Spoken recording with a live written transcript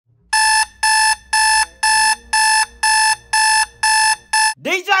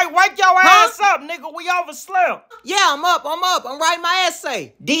up, nigga. We overslept. Yeah, I'm up. I'm writing my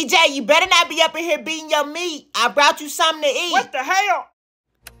essay. DJ, you better not be up in here beating your meat. I brought you something to eat. What the hell?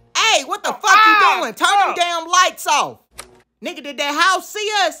 Hey, what the fuck you doing? Turn them damn lights off. Nigga, did that house see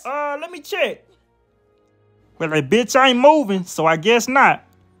us? Let me check. Well, that bitch ain't moving, so I guess not.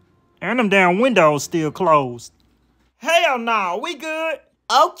 And them damn windows still closed. Hell no, we good.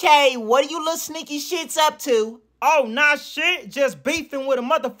 Okay, what are you little sneaky shits up to? Oh, nah shit, just beefing with a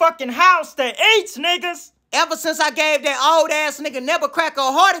motherfucking house that eats niggas. Ever since I gave that old ass nigga Nevercracker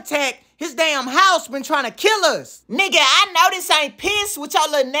a heart attack, his damn house been trying to kill us. Nigga, I know this ain't piss with your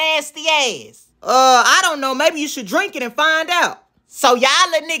little nasty ass. I don't know, maybe you should drink it and find out. So y'all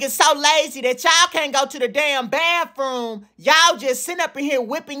little niggas so lazy that y'all can't go to the damn bathroom. Y'all just sit up in here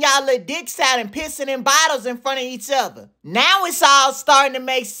whipping y'all little dicks out and pissing in bottles in front of each other. Now it's all starting to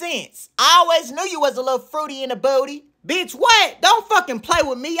make sense. I always knew you was a little fruity in the booty. Bitch, what? Don't fucking play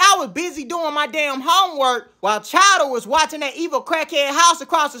with me. I was busy doing my damn homework while Chowder was watching that evil crackhead house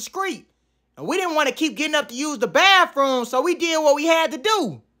across the street. And we didn't want to keep getting up to use the bathroom, so we did what we had to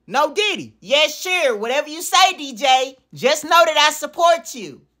do. No diddy. Yes, sure. Whatever you say, DJ. Just know that I support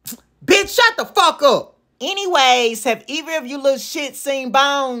you. Bitch, shut the fuck up. Anyways, have either of you little shit seen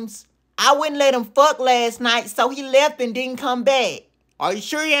Bones? I wouldn't let him fuck last night, so he left and didn't come back. Are you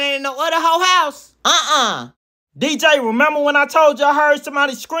sure he ain't in no other whole house? DJ, remember when I told you I heard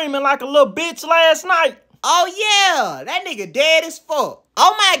somebody screaming like a little bitch last night? Oh yeah, that nigga dead as fuck.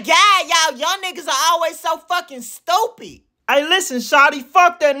 Oh my God, y'all young niggas are always so fucking stupid. Hey, listen, shawty,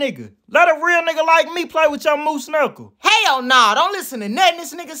 fuck that nigga. Let a real nigga like me play with your moose knuckle. Hell nah, don't listen to nothing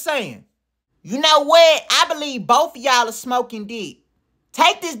this nigga saying. You know what? I believe both of y'all are smoking dick.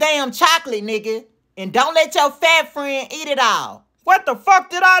 Take this damn chocolate, nigga, and don't let your fat friend eat it all. What the fuck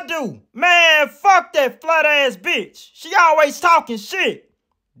did I do? Man, fuck that flat-ass bitch. She always talking shit.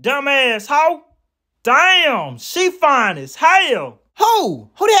 Dumbass hoe. Damn, she fine as hell. Who?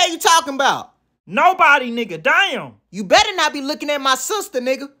 Who the hell you talking about? Nobody, nigga, damn. You better not be looking at my sister,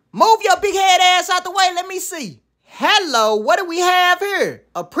 nigga. Move your big head ass out the way, let me see. Hello, what do we have here?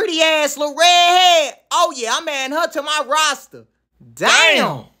 A pretty ass little redhead. Oh yeah, I'm adding her to my roster.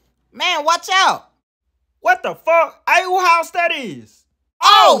 Damn. Man, watch out. What the fuck? Hey, who house that is?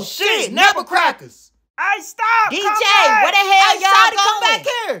 Oh shit, Nevercrackers. Hey, stop. DJ, where the hell y'all going? Come back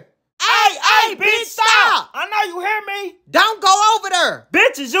here. Hey, bitch, stop. I know you hear me. Don't go over there.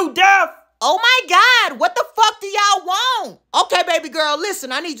 Bitch, is you deaf? Oh my God, what the fuck do y'all want? Okay, baby girl,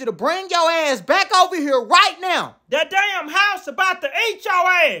 listen, I need you to bring your ass back over here right now. That damn house about to eat your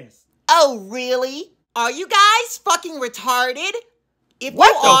ass. Oh, really? Are you guys fucking retarded? If you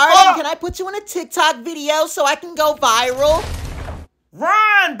are, then can I put you in a TikTok video so I can go viral?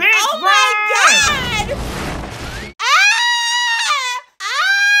 Run, bitch, oh run! My God!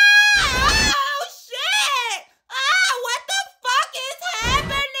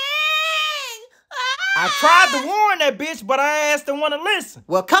 I tried to warn that bitch, but I asked her want to listen.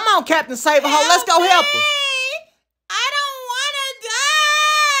 Well, come on, Captain Saberho. Let's go help her. I don't want to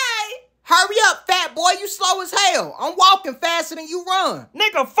die. Hurry up, fat boy. You slow as hell. I'm walking faster than you run.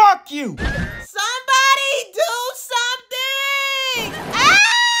 Nigga, fuck you. Somebody do something.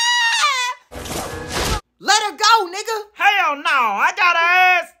 Let her go, nigga. Hell no. I got her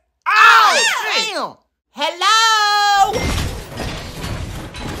ass. Oh, damn. Hello.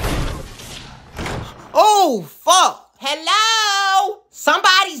 Oh, fuck. Hello?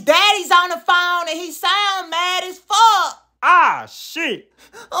 Somebody's daddy's on the phone and he sound mad as fuck. Ah, shit.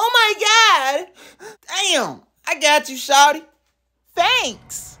 Oh, my God. Damn. I got you, shawty.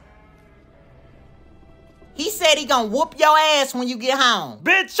 Thanks. He said he gonna whoop your ass when you get home.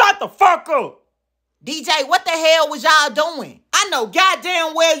 Bitch, shut the fuck up. DJ, what the hell was y'all doing? I know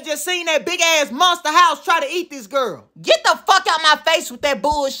goddamn well you just seen that big-ass monster house try to eat this girl. Get the fuck out my face with that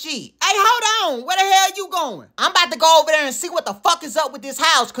bullshit. Hey, hold on. Where the hell you going? I'm about to go over there and see what the fuck is up with this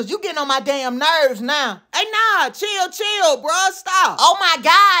house, because you getting on my damn nerves now. Hey, nah, chill, bruh. Stop. Oh, my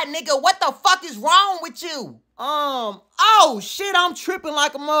God, nigga. What the fuck is wrong with you? Oh, shit, I'm tripping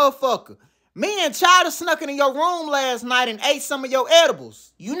like a motherfucker. Me and Chowder snuck into your room last night and ate some of your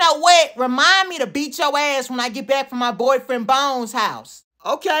edibles. You know what? Remind me to beat your ass when I get back from my boyfriend Bones' house.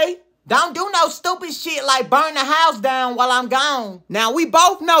 Okay. Don't do no stupid shit like burn the house down while I'm gone. Now, we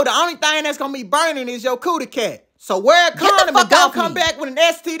both know the only thing that's gonna be burning is your cootie cat. So wear a condom and don't come back with an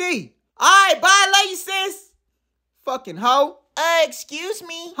STD. All right, bye, lady sis. Fucking hoe. Excuse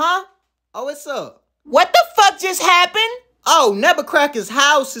me. Huh? Oh, what's up? What the fuck just happened? Oh, Nevercracker's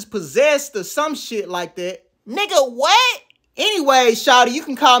house is possessed or some shit like that. Nigga, what? Anyway, shawty, you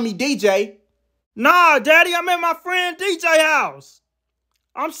can call me DJ. Nah, daddy, I'm at my friend DJ house.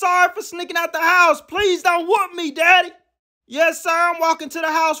 I'm sorry for sneaking out the house. Please don't whoop me, Daddy. Yes, sir, I'm walking to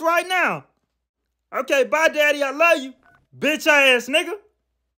the house right now. Okay, bye, Daddy. I love you. Bitch ass nigga.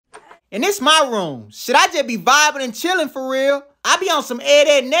 And this my room. Should I just be vibing and chilling for real? I be on some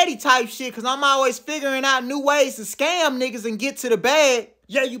Ed Netty type shit because I'm always figuring out new ways to scam niggas and get to the bag.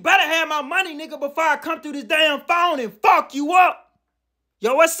 Yeah, you better have my money, nigga, before I come through this damn phone and fuck you up.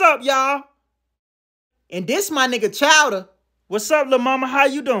 Yo, what's up, y'all? And this my nigga Chowder. What's up, lil' mama? How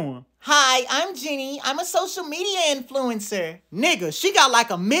you doing? Hi, I'm Jenny. I'm a social media influencer. Nigga, she got like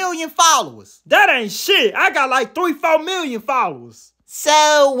 1 million followers. That ain't shit. I got like 3-4 million followers.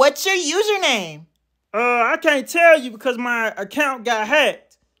 So, what's your username? I can't tell you because my account got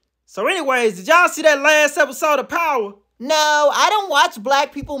hacked. So anyways, did y'all see that last episode of Power? No, I don't watch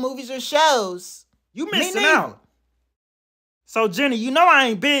black people movies or shows. You missing out. So Jenny, you know I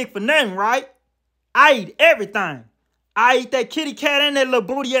ain't big for nothing, right? I eat everything. I eat that kitty cat and that little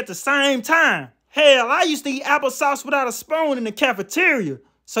booty at the same time. Hell, I used to eat applesauce without a spoon in the cafeteria.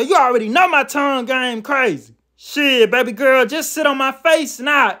 So you already know my tongue game crazy. Shit, baby girl, just sit on my face and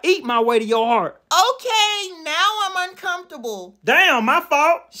I'll eat my way to your heart. Okay, now I'm uncomfortable. Damn, my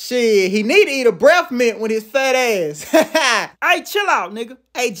fault. Shit, he need to eat a breath mint with his fat ass. Hey, chill out, nigga.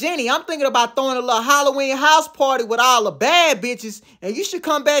 Hey, Jenny, I'm thinking about throwing a little Halloween house party with all the bad bitches, and you should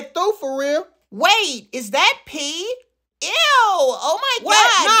come back through for real. Wait, is that pee? Ew! Oh my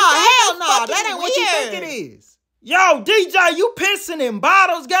God! No, hell no! That ain't what you think it is. Yo, DJ, you pissing in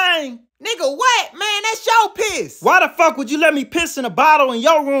bottles, gang? Nigga, what? Man, that's your piss. Why the fuck would you let me piss in a bottle in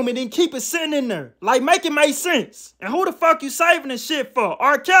your room and then keep it sitting in there? Like, make it make sense. And who the fuck you saving this shit for?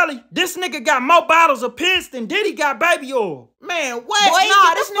 R. Kelly? This nigga got more bottles of piss than Diddy got baby oil. Man, what? Boy, nah,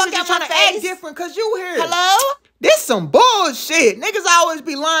 get this the fuck nigga just out trying to my act face. different because you here. Hello? This some bullshit. Niggas always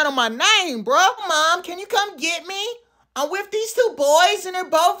be lying on my name, bro. Mom, can you come get me? I'm with these two boys and they're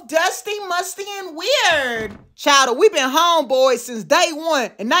both dusty, musty, and weird. Chowder, we been homeboys since day one,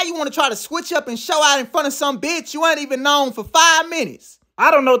 and now you want to try to switch up and show out in front of some bitch you ain't even known for 5 minutes.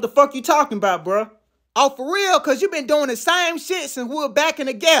 I don't know what the fuck you talking about, bro. Oh, for real? Because you been doing the same shit since we were back in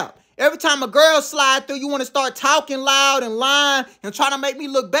the Gap. Every time a girl slide through, you want to start talking loud and lying and trying to make me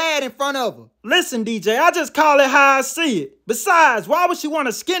look bad in front of her. Listen, DJ, I just call it how I see it. Besides, why would she want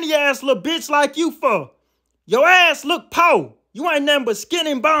a skinny-ass little bitch like you for? Your ass look po. You ain't nothing but skin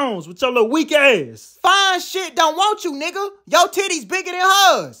and bones with your little weak ass. Fine shit don't want you, nigga. Your titties bigger than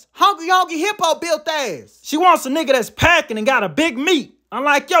hers. Hungry hippo built ass. She wants a nigga that's packing and got a big meat,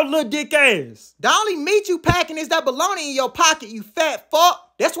 unlike your little dick ass. The only meat you packing is that bologna in your pocket, you fat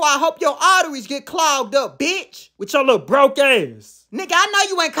fuck. That's why I hope your arteries get clogged up, bitch. With your little broke ass. Nigga, I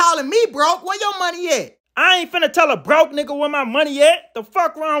know you ain't calling me broke. Where your money at? I ain't finna tell a broke nigga where my money at. The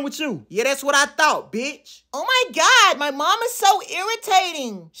fuck wrong with you? Yeah, that's what I thought, bitch. Oh my God, my mom is so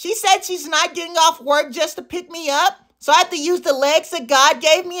irritating. She said she's not getting off work just to pick me up. So I have to use the legs that God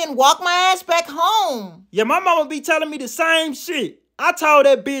gave me and walk my ass back home. Yeah, my mama be telling me the same shit. I told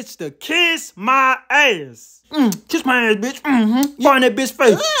that bitch to kiss my ass. Kiss my ass, bitch. Right in that bitch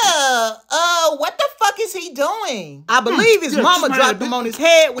face. What the fuck is he doing? I believe his mama dropped him on his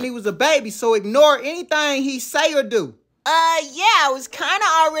head when he was a baby, so ignore anything he say or do. Yeah, I was kind of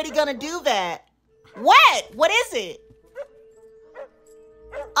already gonna do that. What? What is it?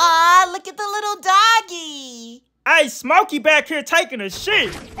 Look at the little doggy. Hey, Smokey back here taking a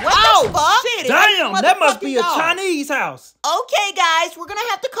shit. What the fuck? Shit, Damn, that must be a Chinese house. Okay, guys, we're gonna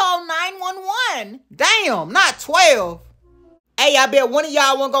have to call 911. Damn, not 12. Hey, I bet one of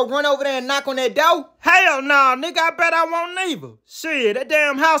y'all wanna go run over there and knock on that door? Hell no, nigga, I bet I won't neither. Shit, that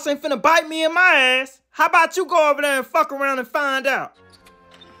damn house ain't finna bite me in my ass. How about you go over there and fuck around and find out?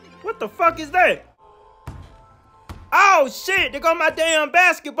 What the fuck is that? Oh shit, there go my damn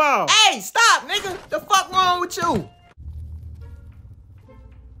basketball. Hey, stop, nigga. The fuck wrong with you?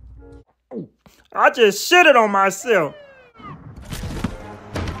 I just shitted on myself.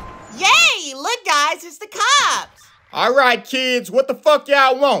 Yay! Look, guys, it's the cops. All right, kids, what the fuck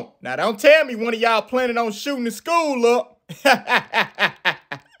y'all want? Now, don't tell me one of y'all planning on shooting the school up.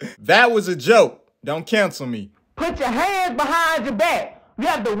 That was a joke. Don't cancel me. Put your hands behind your back. You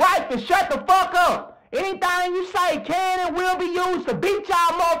have the right to shut the fuck up. Anything you say can and will be used to beat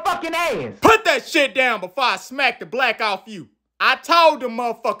y'all motherfucking ass. Put that shit down before I smack the black off you. I told them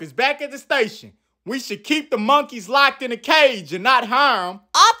motherfuckers back at the station, we should keep the monkeys locked in a cage and not harm.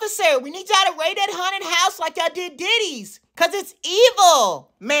 Officer, we need y'all to raid that haunted house like y'all did Diddy's. Cause it's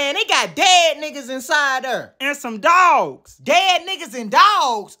evil. Man, they got dead niggas inside there. And some dogs. Dead niggas and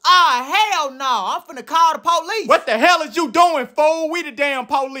dogs? Oh, hell no. I'm finna call the police. What the hell is you doing, fool? We the damn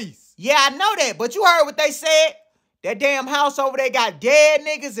police. Yeah, I know that, but you heard what they said. That damn house over there got dead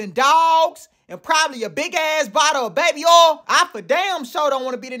niggas and dogs and probably a big-ass bottle of baby oil. I for damn sure don't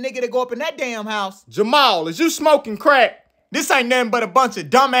want to be the nigga that go up in that damn house. Jamal, is you smoking crack? This ain't nothing but a bunch of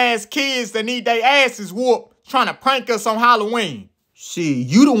dumbass kids that need their asses whooped trying to prank us on Halloween. Shit,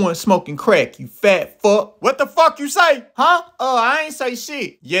 you the one smoking crack, you fat fuck. What the fuck you say? Huh? I ain't say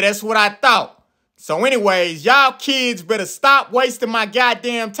shit. Yeah, that's what I thought. So anyways, y'all kids better stop wasting my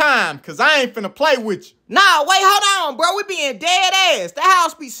goddamn time, cause I ain't finna play with you. Nah, wait, hold on, bro. We being dead ass. The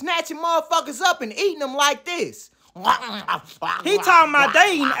house be snatching motherfuckers up and eating them like this. He talking about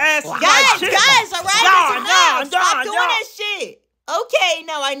they eating asses like shit. Guys, all right? Stop doing y'all. that shit. Okay,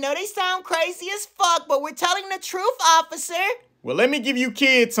 now I know they sound crazy as fuck, but we're telling the truth, officer. Well, let me give you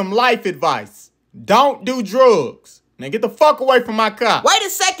kids some life advice. Don't do drugs. Now get the fuck away from my car. Wait a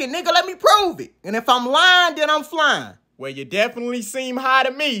second, nigga, let me prove it. And if I'm lying, then I'm flying. Well, you definitely seem high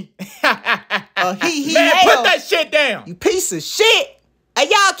to me. Man, put that shit down. You piece of shit. Hey,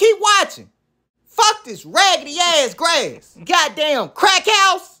 y'all keep watching. Fuck this raggedy ass grass. Goddamn crack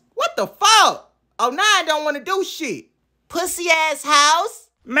house. What the fuck? Oh, now I don't want to do shit. Pussy ass house.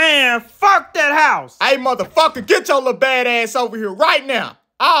 Man, fuck that house. Hey, motherfucker, get your little bad ass over here right now.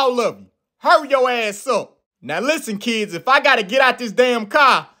 All of you. Hurry your ass up. Now listen, kids, if I gotta get out this damn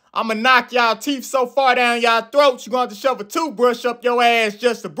car, I'ma knock y'all teeth so far down y'all throats, you're gonna have to shove a toothbrush up your ass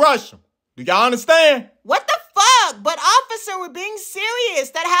just to brush them. Do y'all understand? What the fuck? But officer, we're being serious.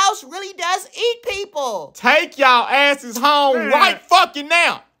 That house really does eat people. Take y'all asses home right fucking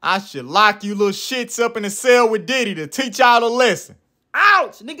now. I should lock you little shits up in a cell with Diddy to teach y'all a lesson.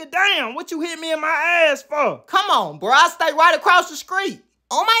 Ouch, nigga, damn, what you hit me in my ass for? Come on, bro, I stay right across the street.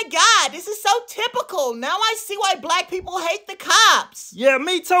 Oh my God, this is so typical. Now I see why black people hate the cops. Yeah,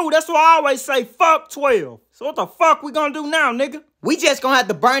 me too. That's why I always say fuck 12. So what the fuck we gonna do now, nigga? We just gonna have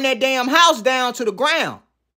to burn that damn house down to the ground.